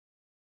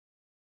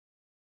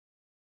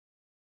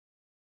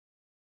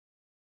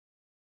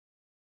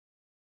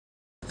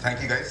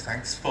Thank you guys.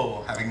 Thanks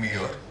for having me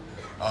here.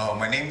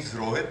 My name is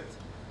Rohit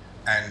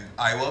and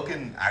I work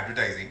in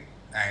advertising,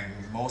 and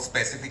more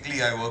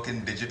specifically I work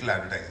in digital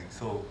advertising.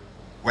 So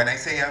when I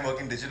say I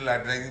work in digital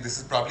advertising, this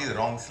is probably the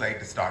wrong slide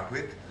to start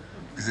with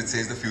because it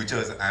says the future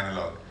is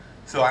analog.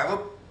 So I have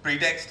a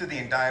pretext to the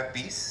entire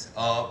piece.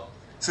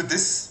 So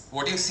this,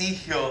 what you see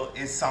here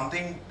is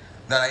something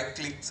that I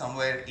clicked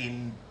somewhere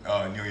in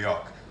New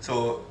York.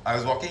 So I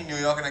was walking in New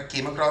York and I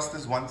came across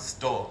this one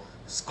store.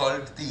 It's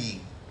called the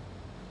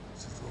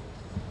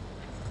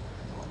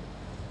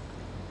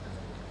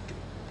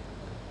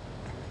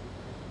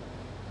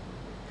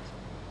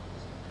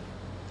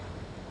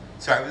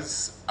So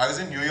I was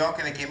in New York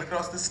and I came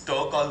across this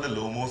store called the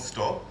Lomo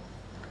store.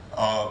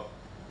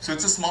 So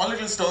it's a small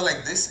little store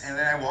like this, and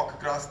then I walk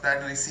across that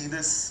and I see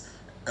this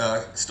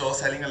store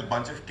selling a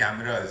bunch of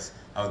cameras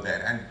out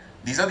there. And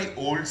these are the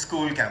old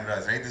school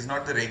cameras, right? This is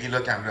not the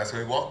regular camera.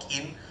 So I walk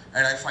in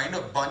and I find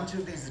a bunch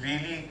of these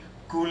really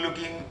cool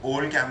looking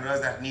old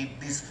cameras that need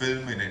this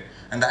film in it.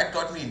 And that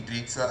got me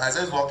intrigued. So as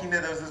I was walking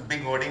there, there was this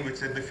big hoarding which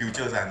said the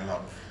future is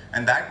analog.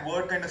 And that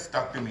word kind of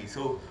stuck to me.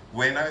 So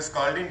when I was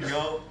called in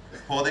here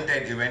for the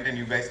TED event and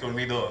you guys told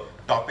me the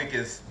topic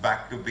is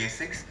back to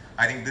basics,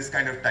 I think this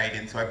kind of tied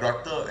in. So I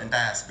brought the entire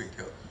aspect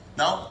here.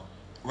 Now,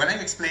 when I'm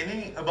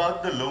explaining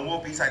about the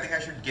Lomo piece, I think I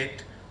should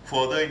get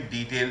further in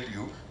detail to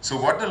you. So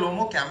what the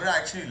Lomo camera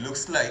actually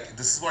looks like,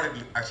 this is what it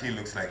actually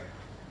looks like.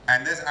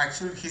 And there's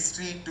actual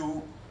history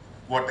to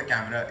what the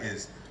camera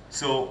is.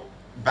 So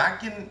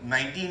back in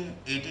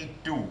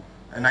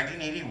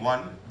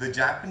 1981, the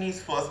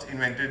Japanese first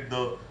invented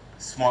the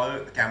small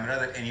camera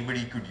that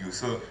anybody could use.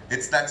 So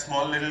it's that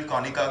small little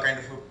Konica kind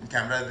of a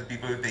camera that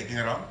people are taking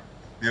around.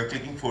 They were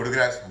clicking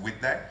photographs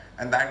with that,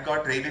 and that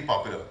got really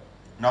popular.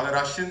 Now the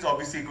Russians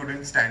obviously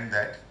couldn't stand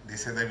that. They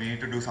said that we need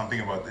to do something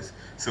about this.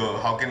 So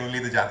how can only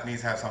the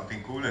Japanese have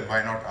something cool and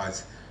why not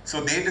us? So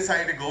they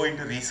decided to go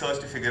into research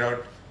to figure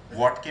out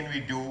what can we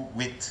do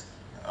with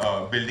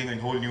building a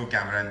whole new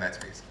camera in that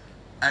space.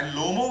 And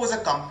Lomo was a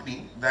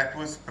company that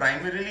was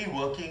primarily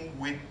working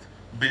with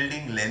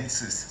building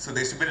lenses. So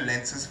they used to build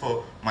lenses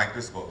for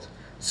microscopes.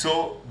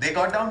 So they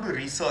got down to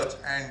research,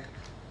 and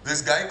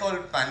this guy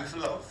called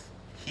Panfilov,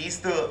 he's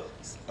the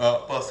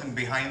person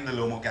behind the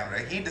Lomo camera.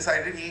 He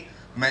decided he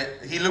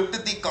looked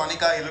at the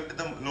Konica, he looked at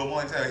the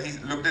Lomo, and he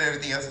looked at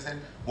everything else and said,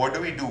 what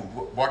do we do?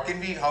 How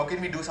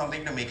can we do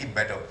something to make it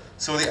better?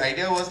 So the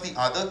idea was the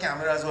other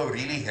cameras were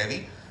really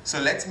heavy, so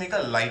let's make a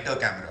lighter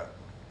camera.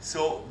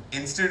 So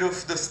instead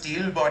of the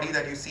steel body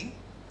that you see,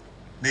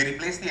 they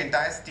replaced the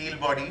entire steel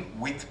body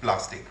with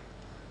plastic.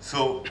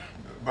 So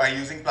by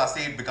using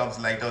plastic, it becomes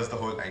lighter is the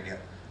whole idea.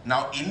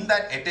 Now in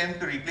that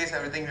attempt to replace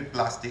everything with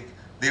plastic,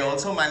 they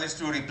also managed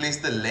to replace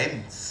the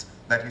lens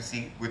that you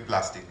see with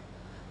plastic.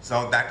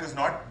 So that was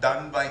not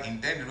done by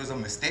intent, it was a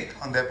mistake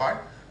on their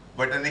part.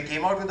 But when they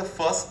came out with the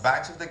first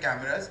batch of the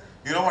cameras,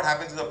 you know what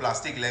happens with a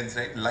plastic lens,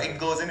 right? Light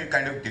goes in, it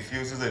kind of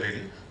diffuses a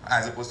little,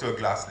 as opposed to a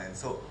glass lens.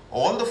 So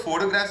all the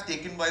photographs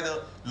taken by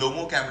the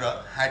Lomo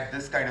camera had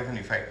this kind of an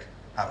effect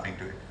happening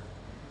to it.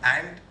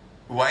 And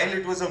while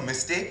it was a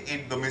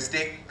mistake, the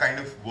mistake kind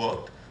of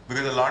worked,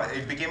 because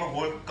it became a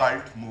whole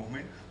cult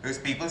movement, because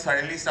people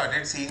suddenly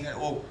started seeing,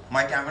 oh,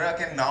 my camera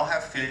can now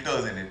have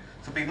filters in it.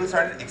 So people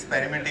started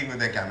experimenting with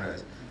their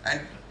cameras.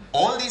 And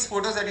all these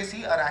photos that you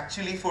see are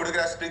actually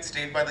photographs clicked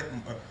straight by the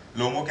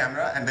Lomo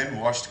camera and then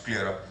washed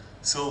clear up.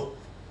 So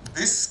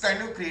this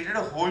kind of created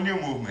a whole new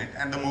movement,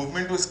 and the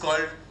movement was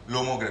called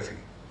Lomography.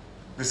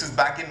 This is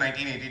back in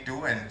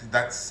 1982, and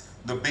that's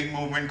the big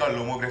movement called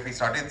Lomography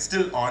started. It's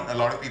still on, a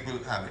lot of people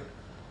have it.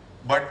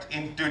 But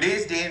in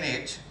today's day and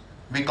age,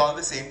 we call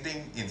the same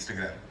thing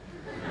Instagram.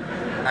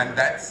 And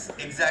that's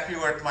exactly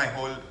what my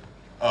whole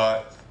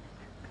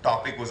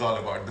topic was all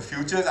about. The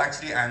future is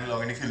actually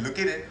analog, and if you look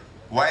at it,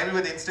 while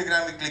with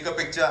Instagram we click a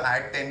picture,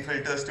 add 10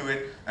 filters to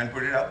it and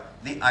put it up,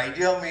 the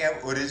idea may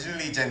have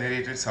originally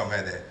generated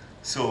somewhere there.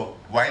 So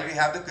while we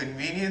have the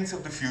convenience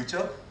of the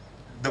future,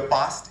 the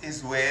past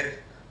is where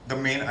the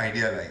main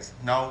idea lies.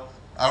 Now,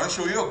 I want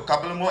to show you a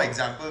couple more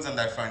examples on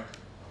that front.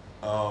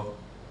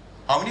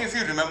 How many of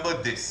you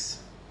remember this?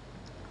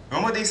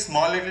 Remember these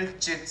small little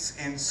chits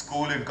in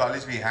school and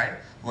college we had,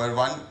 where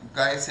one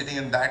guy sitting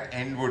in that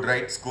end would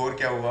write score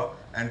kya hua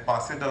and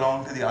pass it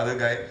along to the other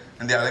guy,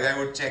 and the other guy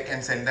would check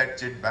and send that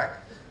chit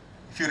back.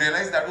 If you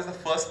realize that was the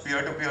first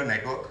peer-to-peer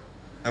network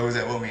that was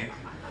ever made.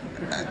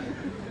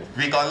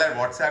 We call that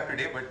WhatsApp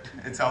today, but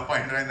at some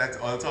point in time that's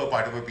also a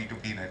part of a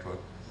P2P network.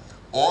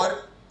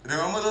 Or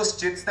remember those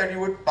chits that you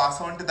would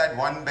pass on to that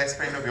one best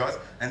friend of yours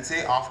and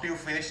say after you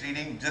finish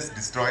reading, just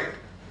destroy it?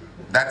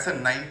 That's a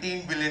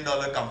 $19 billion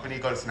company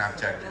called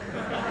Snapchat.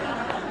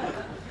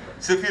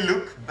 So if you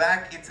look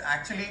back, it's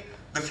actually,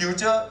 the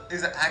future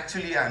is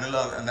actually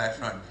analog on that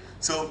front.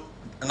 So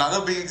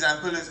another big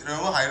example is,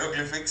 remember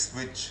hieroglyphics,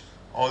 which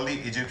all the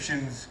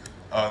Egyptians,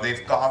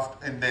 they've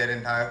carved in their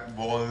entire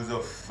walls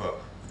of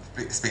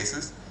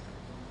spaces.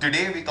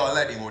 Today we call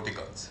that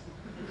emoticons.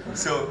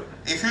 So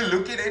if you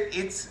look at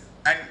it,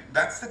 and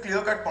that's the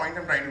clear-cut point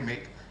I'm trying to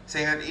make,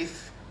 saying that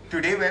if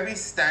today where we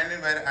stand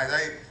and where, as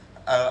I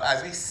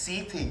as we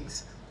see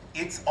things,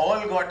 it's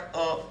all got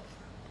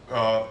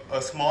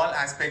a small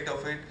aspect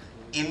of it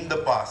in the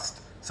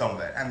past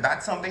somewhere. And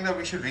that's something that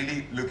we should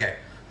really look at.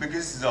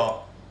 Because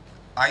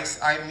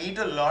I meet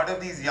a lot of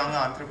these young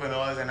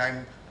entrepreneurs,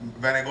 and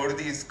when I go to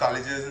these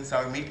colleges and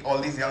stuff, I meet all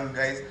these young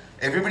guys.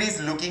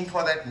 Everybody's looking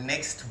for that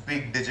next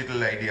big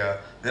digital idea.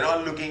 They're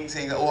all looking,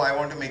 saying, oh, I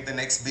want to make the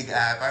next big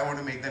app. I want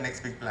to make the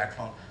next big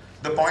platform.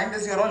 The point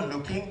is, you're all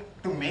looking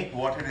to make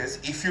what it is.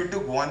 If you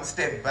took one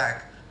step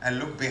back and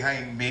look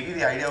behind, maybe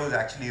the idea was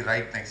actually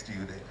right next to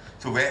you there.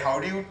 So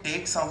how do you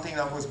take something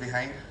that was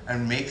behind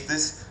and make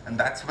this? And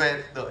that's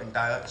where the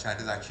entire chat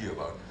is actually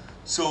about.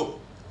 So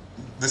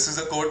this is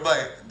a quote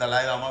by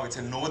Dalai Lama, which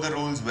says, know the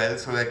rules well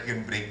so that you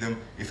can break them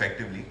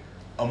effectively.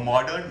 A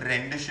modern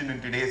rendition in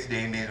today's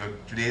day and age, or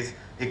today's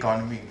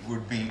economy,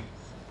 would be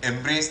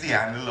embrace the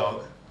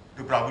analog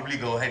to probably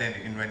go ahead and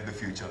invent the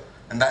future.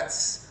 And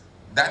that's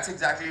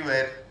exactly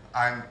where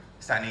I'm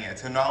standing at.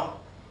 So now,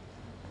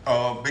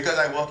 because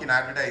I work in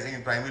advertising,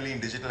 and primarily in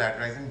digital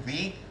advertising,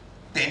 we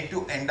tend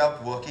to end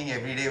up working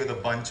every day with a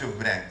bunch of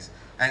brands.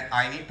 And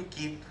I need to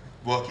keep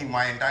working,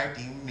 my entire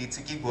team needs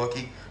to keep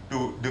working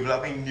to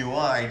developing newer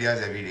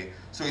ideas every day.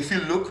 So if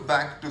you look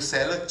back, to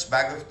sell a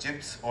bag of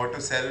chips or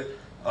to sell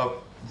a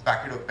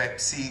packet of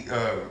Pepsi,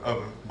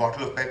 a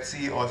bottle of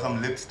Pepsi or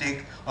some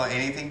lipstick or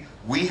anything,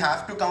 we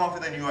have to come up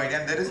with a new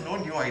idea, and there is no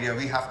new idea.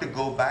 We have to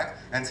go back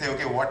and say,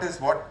 okay, what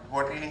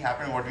really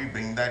happened, what do we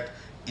bring that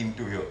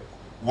into here?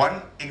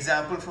 One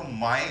example from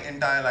my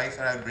entire life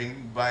that I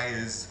bring by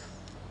is,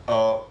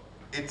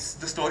 it's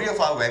the story of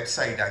our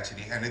website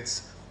actually, and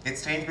it's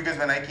strange because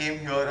when I came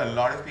here, a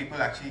lot of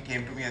people actually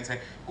came to me and said,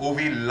 oh,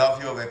 we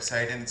love your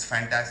website and it's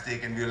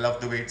fantastic and we love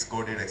the way it's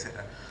coded,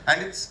 etc.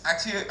 And it's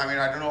actually, I mean,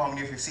 I don't know how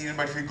many of you have seen it,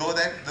 but if you go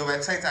there, the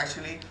website's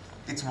actually,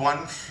 it's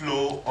one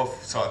flow of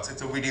sorts.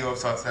 It's a video of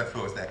sorts that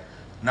flows there.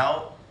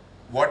 Now,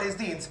 what is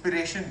the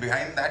inspiration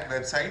behind that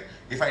website?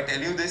 If I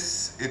tell you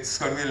this, it's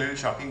going to be a little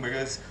shocking,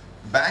 because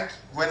back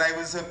when I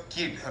was a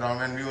kid, around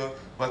when we were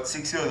about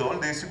 6 years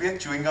old, there used to be a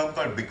chewing gum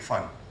called Big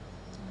Fun.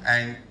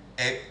 And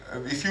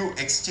if you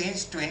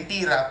exchange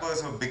 20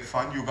 wrappers of Big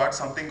Fun, you got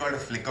something called a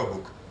flicker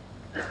book.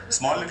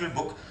 Small little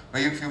book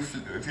where if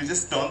you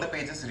just turn the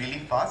pages really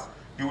fast,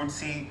 you would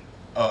see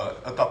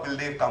a couple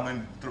Dev come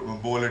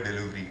and bowl a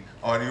delivery,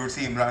 or you would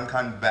see Imran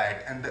Khan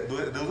bat, and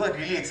those are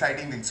really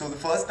exciting things. So the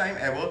first time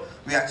ever,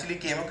 we actually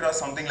came across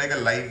something like a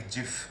live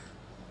GIF.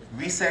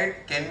 We said,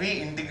 can we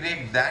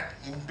integrate that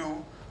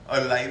into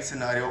a live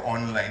scenario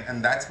online?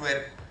 And that's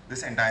where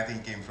this entire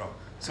thing came from.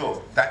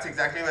 So that's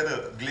exactly where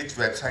the Glitch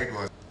website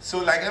was. So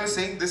like I was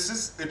saying,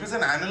 it was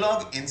an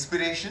analog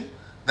inspiration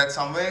that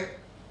somewhere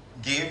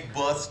gave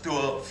birth to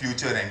a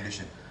future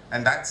rendition.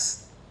 And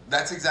that's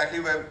exactly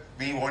where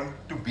we want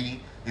to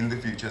be in the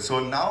future. So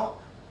now,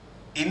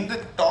 in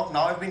the talk,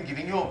 now I've been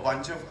giving you a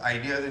bunch of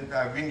ideas, and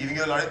I've been giving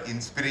you a lot of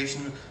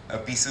inspirational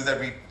pieces that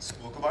we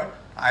spoke about.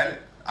 I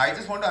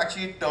just want to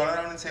actually turn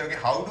around and say, okay,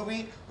 how do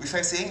we, if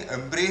I'm saying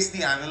embrace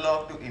the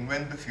analog to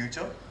invent the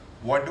future,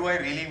 what do I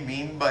really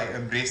mean by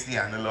embrace the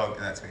analog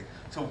in that way?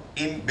 So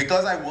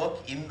because I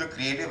work in the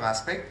creative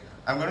aspect,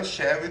 I'm going to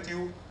share with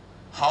you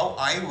how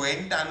I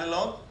went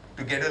analog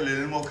to get a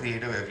little more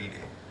creative every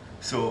day.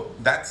 So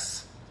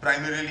that's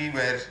primarily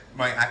where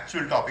my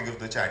actual topic of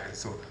the chat is.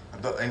 So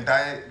the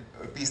entire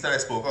piece that I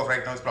spoke of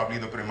right now is probably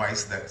the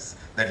premise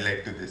that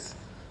led to this.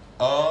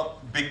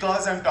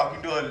 Because I'm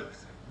talking to a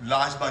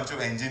large bunch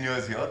of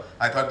engineers here,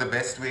 I thought the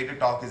best way to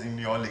talk is in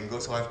your lingo.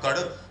 So I've got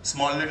a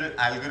small little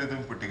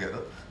algorithm put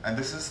together, and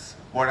this is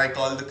what I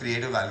call the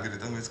creative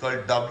algorithm. It's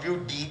called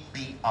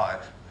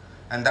WDPR,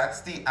 and that's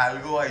the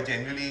algo I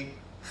generally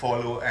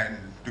follow and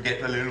to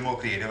get a little more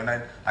creative.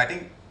 And I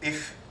think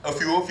if a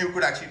few of you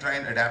could actually try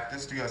and adapt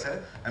this to yourself,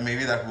 and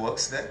maybe that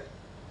works there.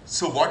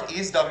 So what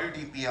is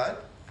WDPR?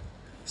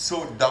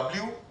 So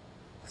W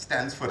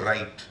stands for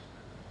write.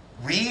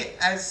 We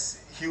as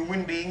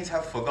human beings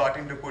have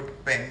forgotten to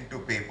put pen to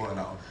paper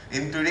now.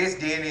 In today's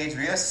day and age,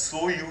 we are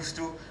so used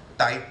to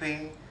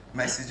typing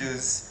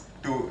messages,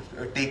 to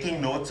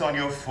taking notes on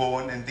your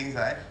phone and things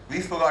like that.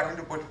 We've forgotten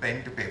to put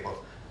pen to paper.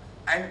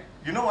 And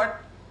you know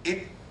what?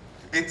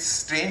 It's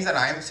strange that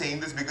I'm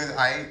saying this, because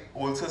I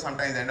also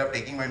sometimes end up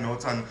taking my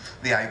notes on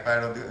the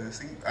iPad or this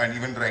thing, and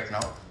even right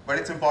now. But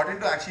it's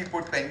important to actually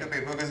put pen to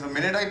paper, because the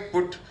minute I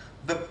put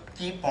the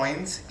key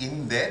points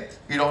in there,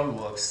 it all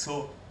works.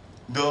 So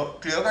the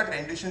clear-cut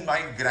rendition,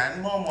 my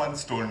grandmom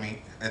once told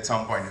me at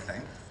some point in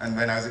time, and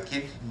when I was a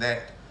kid,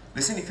 that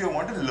listen, if you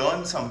want to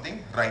learn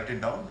something, write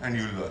it down and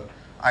you'll learn.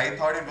 I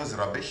thought it was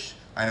rubbish.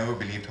 I never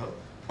believed her.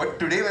 But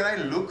today when I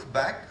look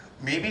back,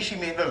 maybe she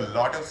made a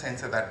lot of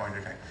sense at that point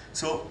in time.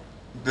 So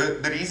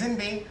the reason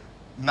being,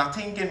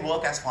 nothing can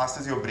work as fast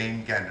as your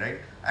brain can, right?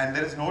 And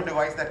there is no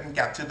device that can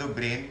capture the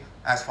brain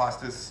as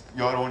fast as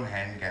your own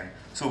hand can.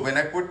 So when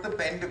I put the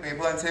pen to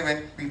paper and say,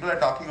 when people are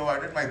talking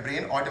about it, my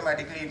brain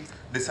automatically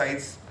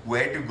decides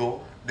where to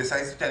go,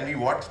 decides to tell me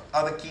what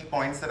are the key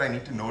points that I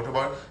need to note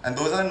about, and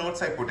those are the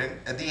notes I put in.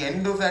 At the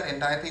end of that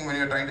entire thing, when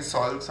you're trying to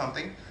solve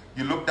something,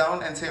 you look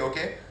down and say,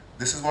 okay,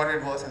 this is what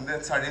it was, and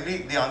then suddenly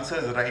the answer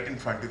is right in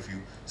front of you.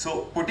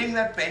 So putting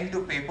that pen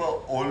to paper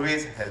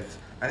always helps.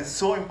 And it's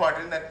so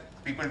important that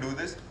people do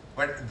this,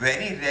 but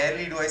very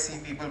rarely do I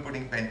see people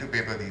putting pen to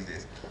paper these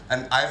days.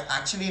 And I've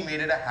actually made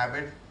it a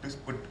habit to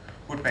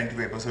put pen to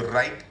paper. So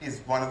write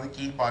is one of the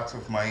key parts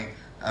of my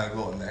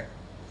algo on that.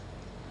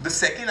 The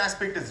second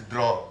aspect is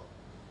draw.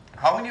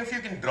 How many of you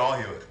can draw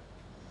here?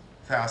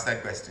 If I ask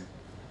that question.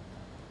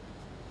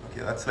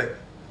 Okay, that's like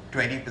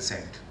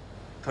 20%,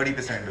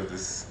 30% of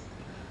this.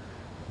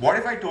 What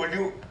if I told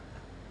you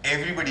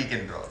everybody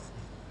can draw?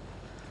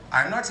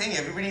 I'm not saying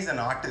everybody is an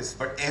artist,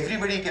 but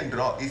everybody can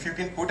draw. If you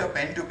can put a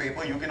pen to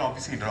paper, you can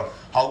obviously draw.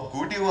 How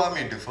good you are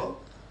may differ,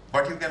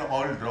 but you can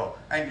all draw.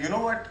 And you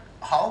know what?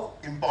 How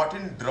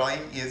important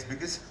drawing is,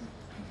 because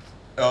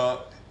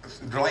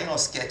drawing or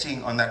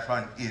sketching on that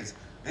front is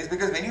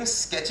because when you're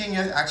sketching,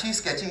 you're actually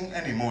sketching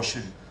an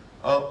emotion.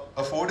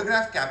 A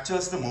photograph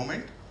captures the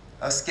moment,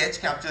 a sketch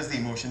captures the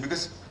emotion,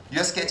 because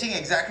you're sketching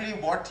exactly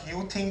what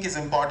you think is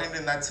important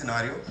in that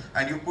scenario,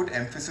 and you put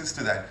emphasis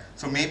to that.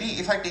 So maybe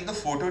if I take a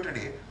photo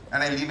today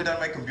and I leave it on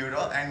my computer,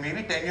 and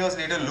maybe 10 years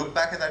later look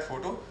back at that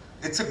photo,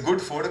 it's a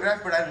good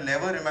photograph, but I'll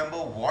never remember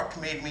what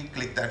made me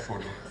click that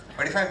photo.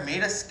 But if I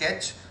made a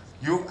sketch,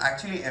 you've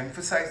actually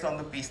emphasized on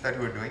the piece that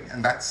you were doing,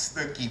 and that's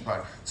the key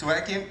part. So when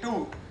I came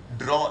to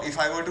draw, if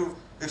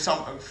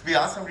we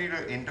ask somebody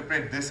to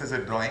interpret this as a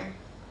drawing,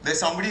 there's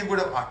somebody who would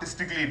have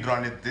artistically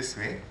drawn it this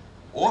way,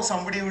 or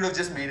somebody would have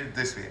just made it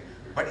this way.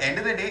 But end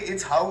of the day,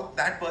 it's how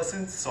that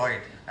person saw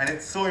it. And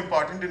it's so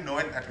important to know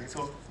it that way.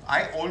 So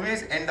I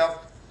always end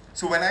up,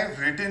 so when I've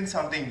written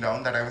something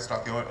down that I was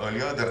talking about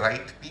earlier, the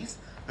write piece,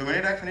 the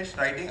minute I finish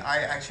writing,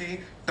 I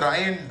actually try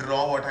and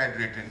draw what I had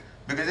written,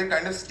 because it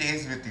kind of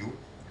stays with you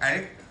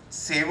and it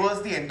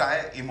savors the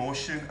entire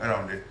emotion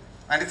around it.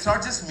 And it's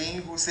not just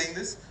me who's saying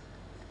this.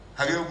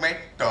 Have you met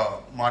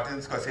Martin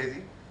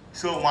Scorsese?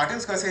 So Martin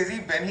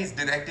Scorsese, when he's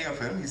directing a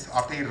film,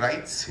 after he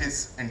writes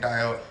his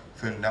entire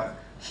film down,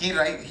 he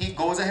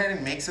goes ahead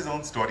and makes his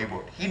own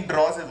storyboard. He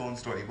draws his own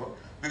storyboard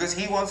because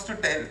he wants to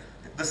tell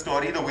the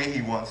story the way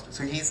he wants to.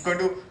 So he's going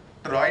to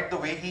draw it the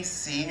way he's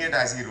seeing it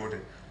as he wrote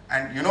it.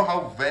 And you know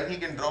how well he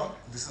can draw?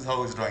 This is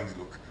how his drawings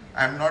look.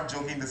 I'm not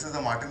joking, this is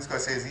a Martin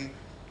Scorsese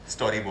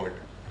storyboard.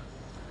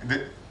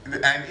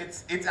 And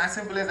it's as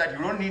simple as that.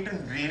 You don't need to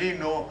really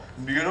know,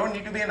 you don't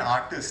need to be an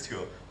artist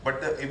here, but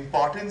the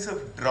importance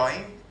of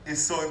drawing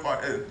is so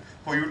important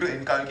for you to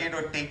inculcate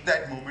or take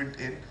that moment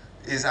in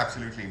is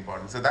absolutely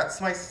important. So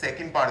that's my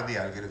second part of the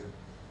algorithm.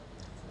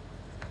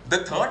 The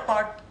third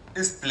part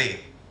is play.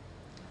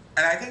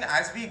 And I think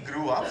as we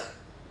grew up,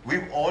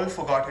 we've all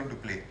forgotten to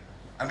play.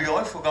 And we've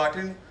all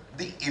forgotten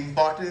the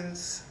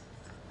importance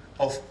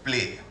of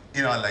play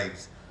in our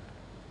lives.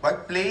 By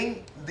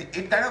playing,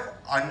 it kind of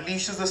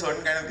unleashes a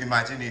certain kind of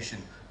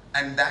imagination.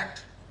 And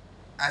that,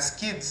 as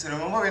kids,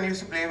 remember when you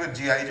used to play with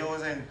G.I.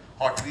 Joes and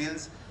Hot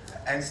Wheels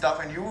and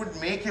stuff, and you would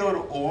make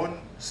your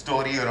own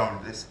story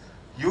around this.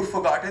 You've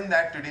forgotten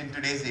that today, in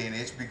today's day and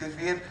age, because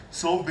we are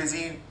so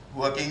busy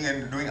working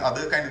and doing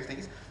other kind of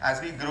things.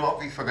 As we grow up,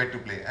 we forget to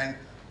play. And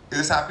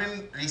this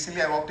happened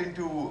recently. I walked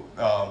into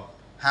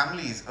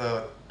Hamley's,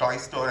 a toy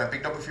store. I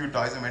picked up a few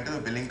toys and went to the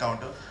billing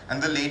counter.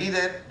 And the lady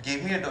there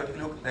gave me a dirty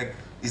look like,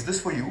 is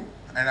this for you?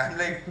 And I'm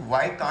like,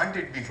 why can't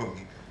it be for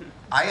me?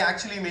 I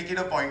actually make it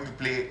a point to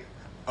play,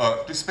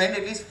 to spend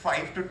at least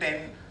 5 to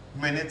 10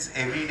 minutes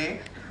every day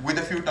with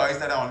a few toys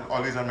that are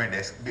always on my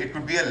desk. It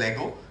could be a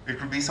Lego, it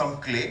could be some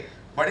clay,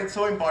 but it's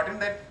so important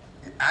that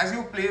as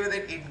you play with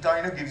it, it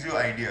kind of gives you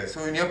ideas.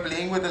 So when you're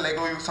playing with the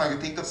Lego, you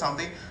think of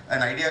something,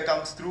 an idea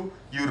comes through,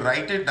 you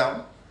write it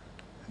down,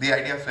 the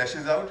idea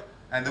fleshes out,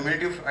 and the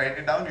minute you write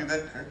it down, you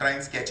then try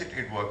and sketch it,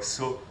 it works.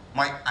 So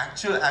my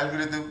actual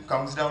algorithm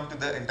comes down to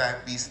the entire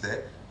piece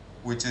there,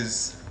 which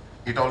is,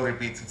 it all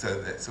repeats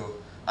itself there. So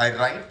I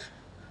write,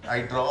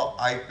 I draw,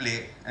 I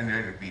play, and I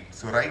repeat.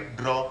 So write,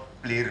 draw,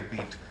 play,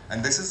 repeat.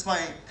 And this is my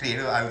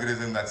creative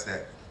algorithm that's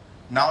there.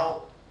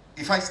 Now,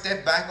 if I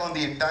step back on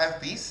the entire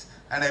piece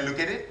and I look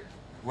at it,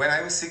 when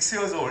I was 6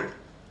 years old,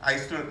 I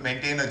used to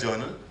maintain a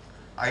journal.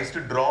 I used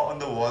to draw on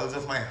the walls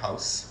of my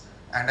house,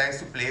 and I used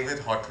to play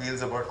with Hot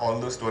Wheels about all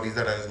those stories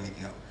that I was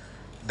making up.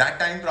 That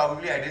time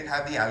probably I didn't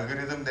have the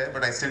algorithm there,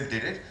 but I still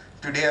did it.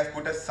 Today I've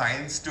put a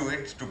science to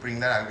it to bring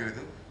that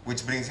algorithm,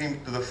 which brings me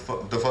to the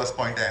first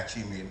point I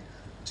actually made,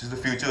 which is the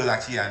future is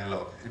actually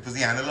analog. It was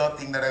the analog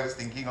thing that I was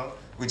thinking of,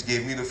 which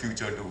gave me the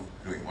future to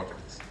doing what it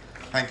is.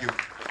 Thank you.